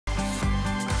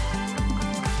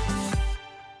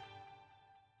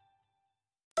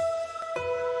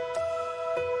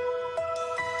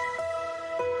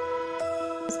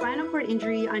Spinal Cord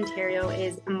Injury Ontario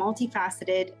is a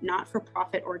multifaceted,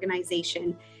 not-for-profit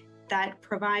organization that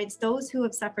provides those who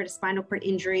have suffered a spinal cord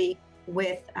injury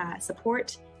with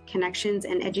support, connections,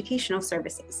 and educational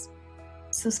services.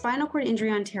 So Spinal Cord Injury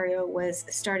Ontario was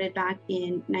started back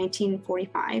in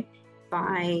 1945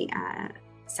 by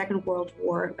Second World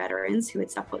War veterans who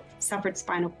had suffered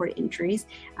spinal cord injuries.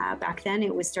 Back then,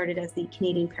 it was started as the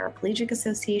Canadian Paraplegic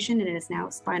Association, and it is now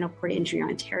Spinal Cord Injury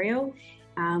Ontario.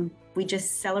 We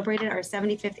just celebrated our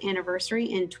 75th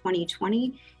anniversary in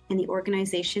 2020, and the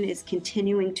organization is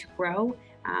continuing to grow.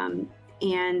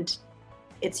 And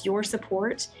it's your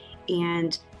support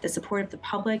and the support of the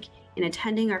public in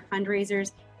attending our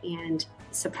fundraisers and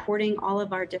supporting all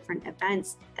of our different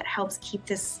events that helps keep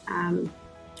this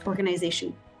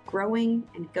organization growing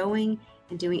and going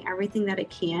and doing everything that it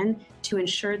can to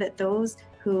ensure that those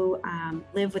who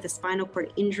live with a spinal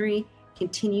cord injury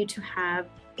continue to have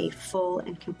a full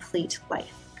and complete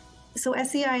life. So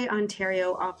SCI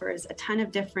Ontario offers a ton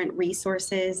of different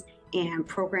resources and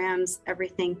programs,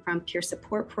 everything from peer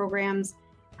support programs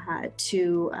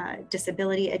to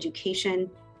disability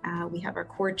education. We have our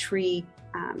Cord Tree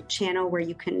channel where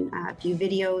you can view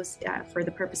videos for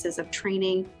the purposes of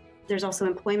training. There's also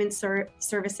employment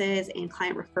services and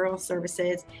client referral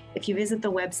services. If you visit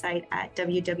the website at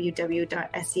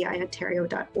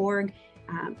www.sciontario.org,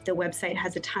 the website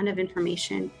has a ton of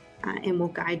information and will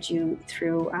guide you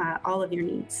through all of your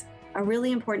needs. A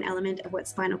really important element of what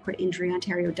Spinal Cord Injury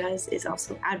Ontario does is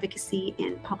also advocacy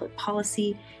and public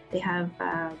policy. They have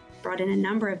brought in a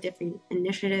number of different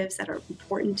initiatives that are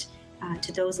important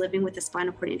to those living with a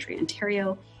spinal cord injury in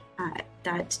Ontario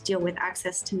that deal with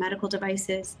access to medical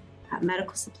devices,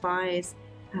 medical supplies,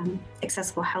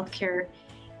 accessible healthcare,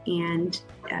 and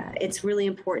it's really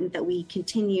important that we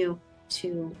continue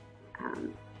to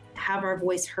have our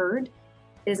voice heard.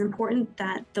 It is important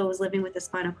that those living with a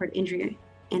spinal cord injury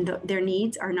and their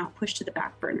needs are not pushed to the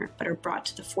back burner, but are brought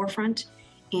to the forefront,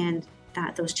 and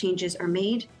that those changes are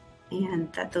made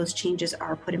and that those changes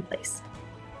are put in place.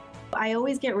 I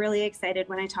always get really excited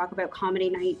when I talk about Comedy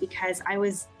Night because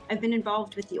I've been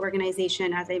involved with the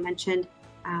organization, as I mentioned,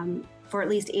 for at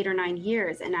least 8 or 9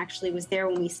 years, and actually was there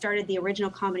when we started the original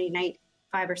Comedy Night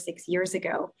 5 or 6 years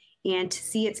ago. And to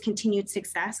see its continued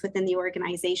success within the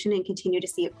organization and continue to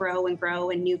see it grow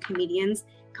and new comedians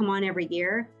come on every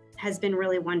year has been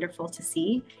really wonderful to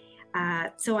see.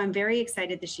 So I'm very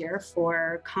excited this year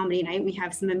for Comedy Night. We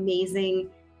have some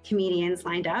amazing comedians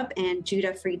lined up, and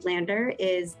Judah Friedlander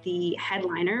is the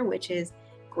headliner, which is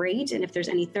great. And if there's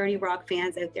any 30 Rock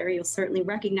fans out there, you'll certainly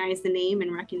recognize the name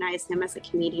and recognize him as a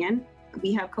comedian.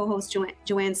 We have co-host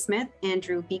Joanne Smith,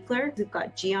 Andrew Beekler. We've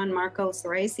got Gianmarco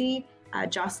Soraisi,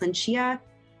 Jocelyn Chia.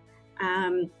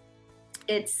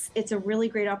 It's a really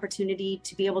great opportunity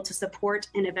to be able to support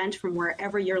an event from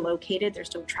wherever you're located.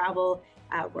 There's no travel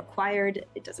required.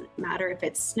 It doesn't matter if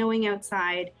it's snowing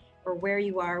outside or where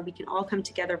you are. We can all come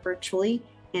together virtually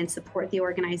and support the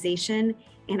organization.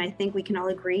 And I think we can all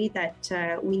agree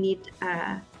that we need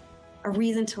a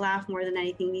reason to laugh more than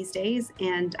anything these days.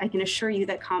 And I can assure you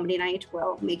that Comedy Night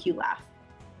will make you laugh.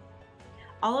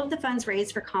 All of the funds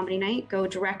raised for Comedy Night go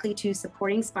directly to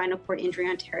supporting Spinal Cord Injury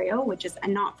Ontario, which is a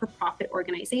not-for-profit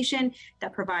organization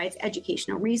that provides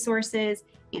educational resources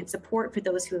and support for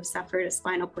those who have suffered a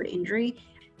spinal cord injury.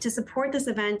 To support this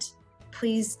event,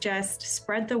 please just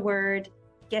spread the word,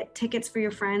 get tickets for your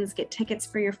friends, get tickets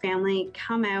for your family,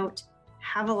 come out,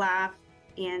 have a laugh,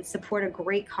 and support a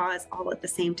great cause all at the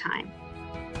same time.